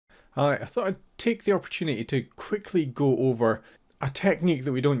Hi, I thought I'd take the opportunity to quickly go over a technique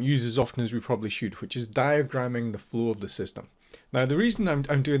that we don't use as often as we probably should, which is diagramming the flow of the system. Now, the reason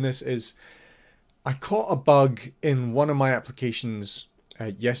I'm doing this is I caught a bug in one of my applications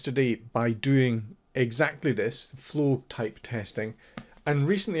yesterday by doing exactly this, flow type testing. And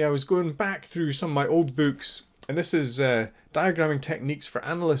recently I was going back through some of my old books, and this is Diagramming Techniques for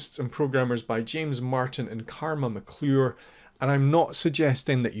Analysts and Programmers by James Martin and Karma McClure. And I'm not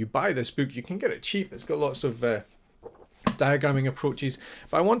suggesting that you buy this book. You can get it cheap. It's got lots of diagramming approaches.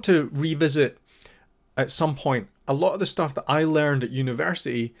 But I want to revisit at some point a lot of the stuff that I learned at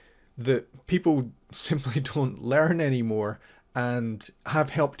university that people simply don't learn anymore and have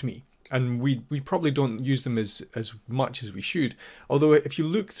helped me. And we probably don't use them as much as we should. Although if you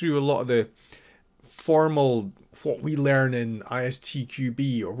look through a lot of the formal, what we learn in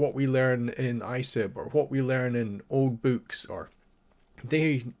ISTQB or what we learn in ISIB or what we learn in old books, or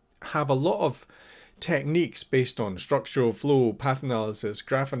they have a lot of techniques based on structural flow, path analysis,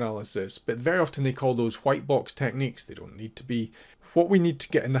 graph analysis, but very often they call those white box techniques. They don't need to be. What we need to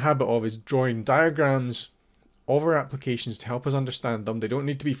get in the habit of is drawing diagrams of our applications to help us understand them. They don't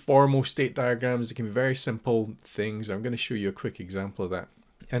need to be formal state diagrams. They can be very simple things. I'm going to show you a quick example of that.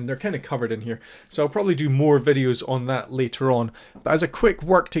 And they're kind of covered in here. So I'll probably do more videos on that later on. But as a quick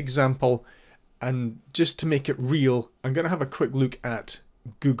worked example, and just to make it real, I'm going to have a quick look at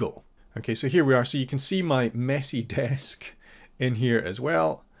Google. Okay, so here we are. So you can see my messy desk in here as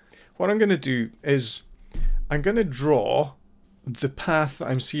well. What I'm going to do is I'm going to draw the path that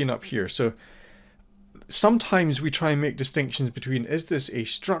I'm seeing up here. So sometimes we try and make distinctions between, is this a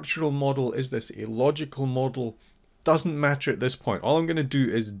structural model? Is this a logical model? Doesn't matter at this point. All I'm going to do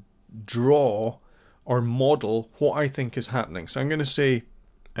is draw or model what I think is happening. So I'm going to say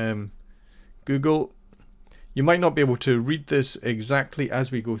Google. You might not be able to read this exactly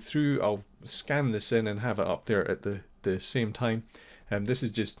as we go through. I'll scan this in and have it up there at the same time. This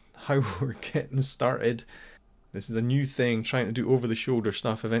is just how we're getting started. This is a new thing, trying to do over-the-shoulder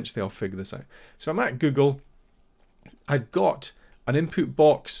stuff. Eventually I'll figure this out. So I'm at Google. I've got an input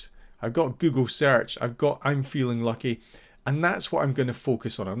box. I've got Google search, I've got I'm feeling lucky, and that's what I'm going to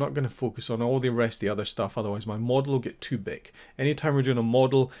focus on. I'm not going to focus on all the rest of the other stuff, otherwise my model will get too big. Anytime we're doing a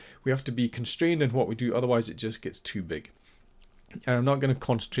model, we have to be constrained in what we do, otherwise it just gets too big. And I'm not going to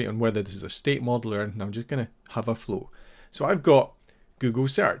concentrate on whether this is a state model or anything, I'm just going to have a flow. So I've got Google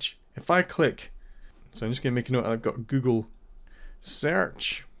search. If I click, so I'm just going to make a note, I've got Google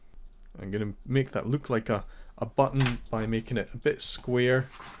search. I'm going to make that look like a button by making it a bit square.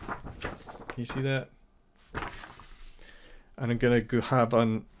 You see that? And I'm gonna go have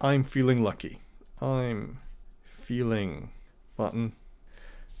an I'm feeling lucky. I'm feeling button.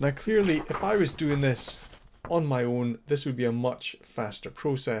 Now clearly if I was doing this on my own, this would be a much faster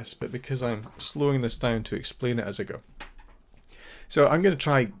process, but because I'm slowing this down to explain it as I go. So I'm gonna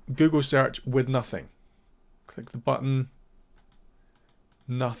try Google search with nothing. Click the button,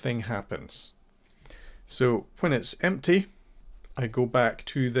 nothing happens. So when it's empty, I go back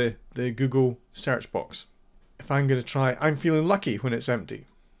to the Google search box. If I'm going to try I'm feeling lucky when it's empty.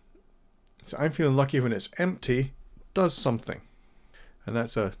 So I'm feeling lucky when it's empty does something. And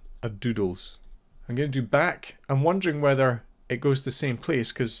that's a doodles. I'm going to do back. I'm wondering whether it goes to the same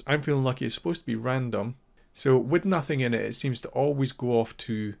place because I'm feeling lucky is supposed to be random. So with nothing in it, it seems to always go off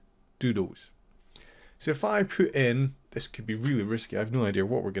to doodles. So if I put in, this could be really risky. I have no idea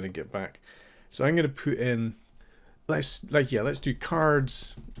what we're going to get back. So I'm going to put in, let's do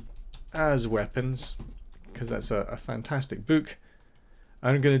cards as weapons, because that's a fantastic book.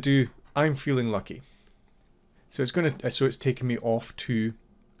 I'm going to do I'm feeling lucky. So it's taking me off to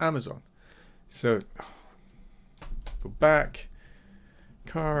Amazon. So go back,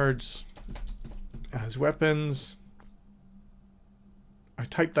 cards as weapons. I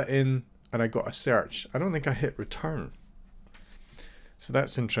typed that in and I got a search. I don't think I hit return. So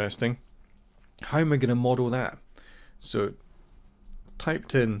that's interesting. How am I going to model that? So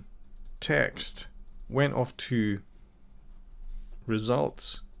typed in text, went off to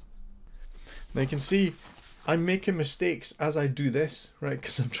results. Now you can see I'm making mistakes as I do this, right?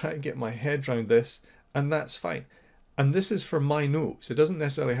 Because I'm trying to get my head around this, and that's fine. And this is for my notes. It doesn't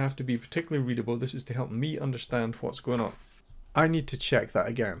necessarily have to be particularly readable. This is to help me understand what's going on. I need to check that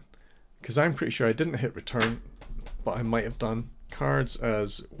again, because I'm pretty sure I didn't hit return, but I might have done. Cards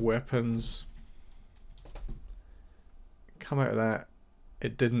as weapons. Come out of that,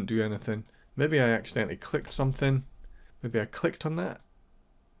 it didn't do anything. Maybe I accidentally clicked something. Maybe I clicked on that.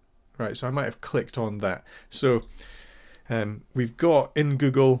 Right, so I might have clicked on that. So we've got in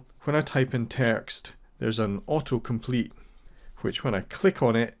Google, when I type in text, there's an autocomplete which when I click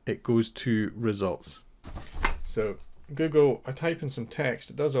on it, it goes to results. So Google, I type in some text,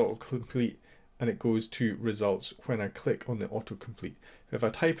 it does autocomplete, and it goes to results when I click on the autocomplete. If I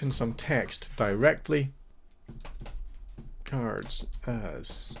type in some text directly, cards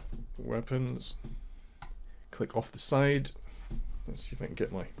as weapons, click off the side, let's see if I can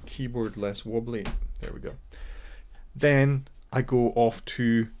get my keyboard less wobbly, there we go. Then I go off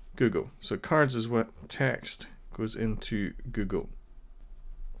to Google. So cards as text goes into Google.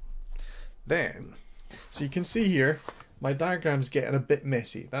 Then, so you can see here, my diagram's getting a bit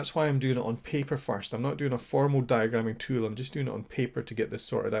messy. That's why I'm doing it on paper first. I'm not doing a formal diagramming tool, I'm just doing it on paper to get this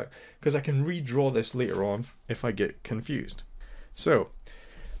sorted out, because I can redraw this later on if I get confused. So,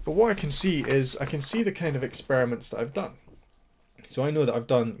 but what I can see is, I can see the kind of experiments that I've done. So I know that I've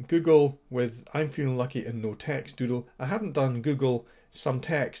done Google with I'm feeling lucky and no text doodle. I haven't done Google some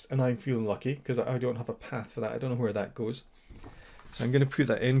text and I'm feeling lucky, because I don't have a path for that. I don't know where that goes. So I'm going to put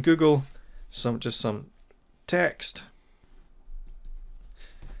that in Google, just some text.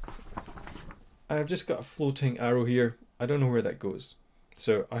 And I've just got a floating arrow here. I don't know where that goes.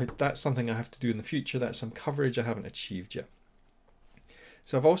 So that's something I have to do in the future. That's some coverage I haven't achieved yet.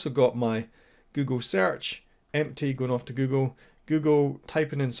 So I've also got my Google search, empty, going off to Google. Google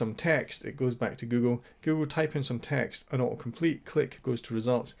typing in some text, it goes back to Google. Google type in some text, and autocomplete, click, goes to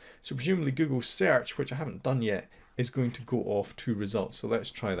results. So presumably Google search, which I haven't done yet, is going to go off to results. So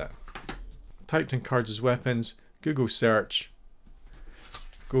let's try that. Typed in cards as weapons, Google search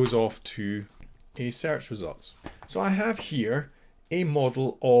goes off to a search results. So I have here a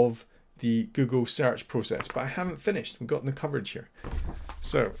model of the Google search process, but I haven't finished. We've gotten the coverage here.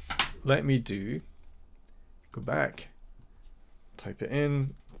 So let me go back, type it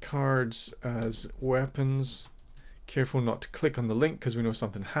in, cards as weapons. Careful not to click on the link because we know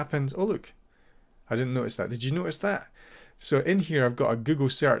something happens. Oh look, I didn't notice that. Did you notice that? So in here I've got a Google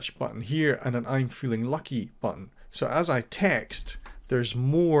search button here and an I'm feeling lucky button. So as I text, there's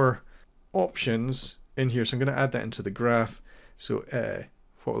more options in here. So I'm going to add that into the graph. So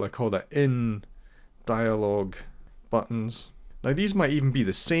what will I call that? In dialogue buttons. Now these might even be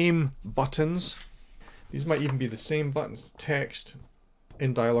the same buttons. These might even be the same buttons, text,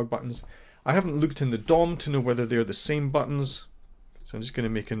 in dialogue buttons. I haven't looked in the DOM to know whether they're the same buttons. So I'm just going to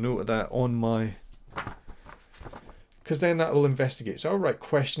make a note of that on my, because then that will investigate. So I'll write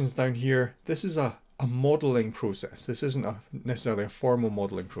questions down here. This is a modeling process. This isn't necessarily a formal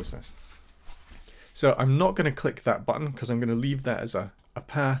modeling process. So I'm not going to click that button because I'm going to leave that as a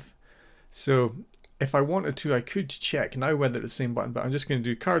path. So if I wanted to, I could check now whether it's the same button, but I'm just going to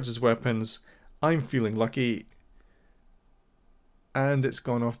do cards as weapons. I'm feeling lucky. And it's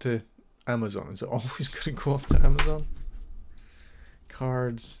gone off to Amazon. Is it always going to go off to Amazon?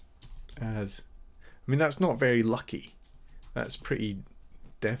 Cards as... I mean, that's not very lucky. That's pretty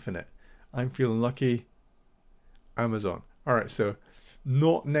definite. I'm feeling lucky. Amazon. Alright, so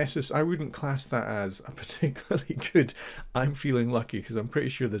not necessary. I wouldn't class that as a particularly good I'm feeling lucky, because I'm pretty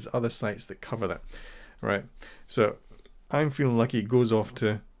sure there's other sites that cover that. Right, so I'm feeling lucky goes off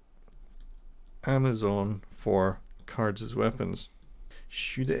to Amazon for cards as weapons.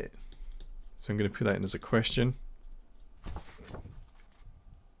 Shoot it. So I'm going to put that in as a question.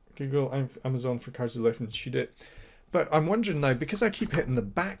 Google Amazon for cards as weapons, shoot it. But I'm wondering now, because I keep hitting the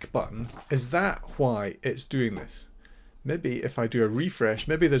back button, is that why it's doing this? Maybe if I do a refresh,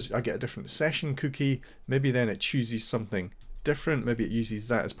 maybe I get a different session cookie, maybe then it chooses something different, maybe it uses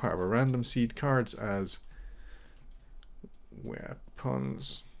that as part of a random seed. Cards as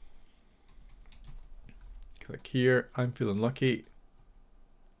weapons. Click here, I'm feeling lucky.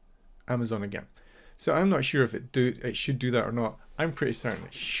 Amazon again. So I'm not sure if it should do that or not. I'm pretty certain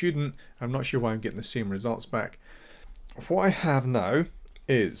it shouldn't. I'm not sure why I'm getting the same results back. What I have now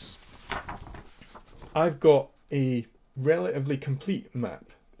is I've got a relatively complete map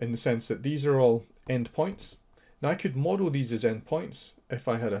in the sense that these are all endpoints. Now I could model these as endpoints if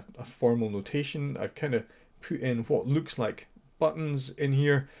I had a formal notation. I've kind of put in what looks like buttons in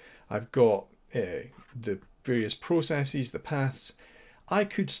here. I've got the various processes, the paths. I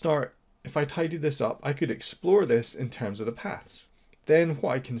could start, if I tidy this up, I could explore this in terms of the paths. Then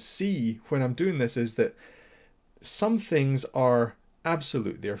what I can see when I'm doing this is that some things are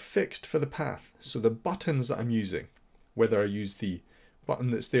absolute, they're fixed for the path. So the buttons that I'm using, whether I use the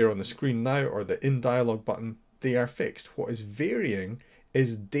button that's there on the screen now or the in dialog button, they are fixed. What is varying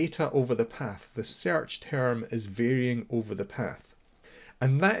is data over the path. The search term is varying over the path.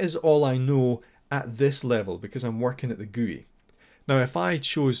 And that is all I know at this level because I'm working at the GUI. Now, if I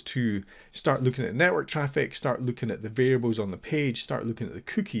chose to start looking at network traffic, start looking at the variables on the page, start looking at the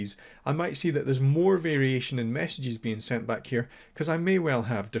cookies, I might see that there's more variation in messages being sent back here because I may well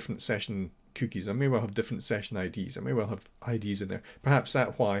have different session cookies. I may well have different session IDs. I may well have IDs in there. Perhaps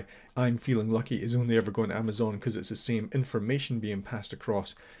that's why I'm feeling lucky is only ever going to Amazon, because it's the same information being passed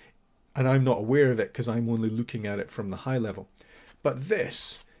across and I'm not aware of it because I'm only looking at it from the high level. But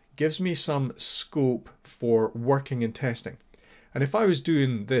this gives me some scope for working and testing. And if I was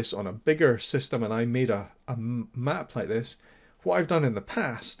doing this on a bigger system and I made a map like this, what I've done in the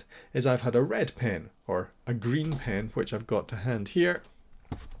past is I've had a red pen or a green pen, which I've got to hand here.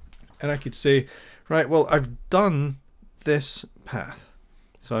 And I could say, right, well, I've done this path.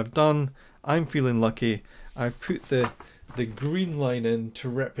 So I'm feeling lucky. I've put the green line in to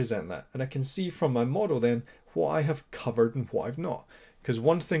represent that. And I can see from my model then what I have covered and what I've not. Because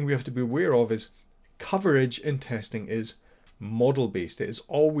one thing we have to be aware of is coverage in testing is model-based. It is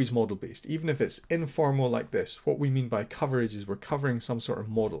always model-based. Even if it's informal like this, what we mean by coverage is we're covering some sort of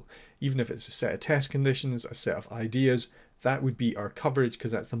model. Even if it's a set of test conditions, a set of ideas, that would be our coverage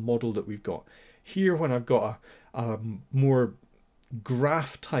because that's the model that we've got. Here, when I've got a more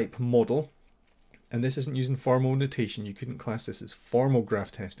graph type model, and this isn't using formal notation, you couldn't class this as formal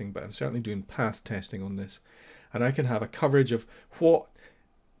graph testing, but I'm certainly doing path testing on this. And I can have a coverage of what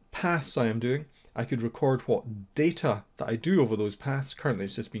paths I am doing. I could record what data that I do over those paths. Currently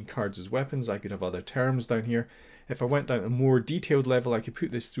it's just been cards as weapons. I could have other terms down here. If I went down to a more detailed level, I could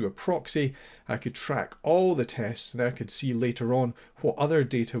put this through a proxy. I could track all the tests and I could see later on what other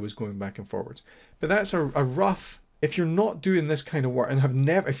data was going back and forwards. But that's a rough, if you're not doing this kind of work and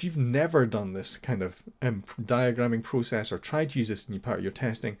if you've never done this kind of diagramming process or tried to use this in part of your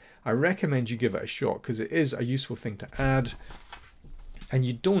testing, I recommend you give it a shot because it is a useful thing to add. And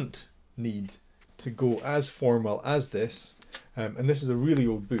you don't need to go as formal as this. And this is a really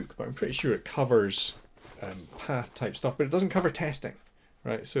old book, but I'm pretty sure it covers path type stuff, but it doesn't cover testing,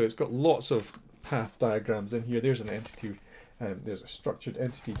 right? So it's got lots of path diagrams in here. There's an entity, there's a structured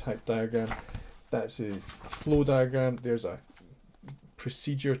entity type diagram. That's a flow diagram. There's a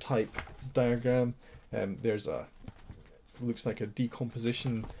procedure type diagram. There's a, looks like a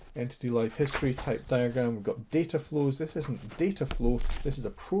decomposition entity life history type diagram. We've got data flows. This isn't data flow, this is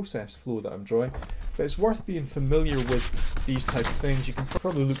a process flow that I'm drawing. But it's worth being familiar with these types of things. You can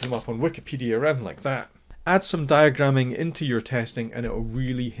probably look them up on Wikipedia or anything like that. Add some diagramming into your testing and it will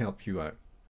really help you out.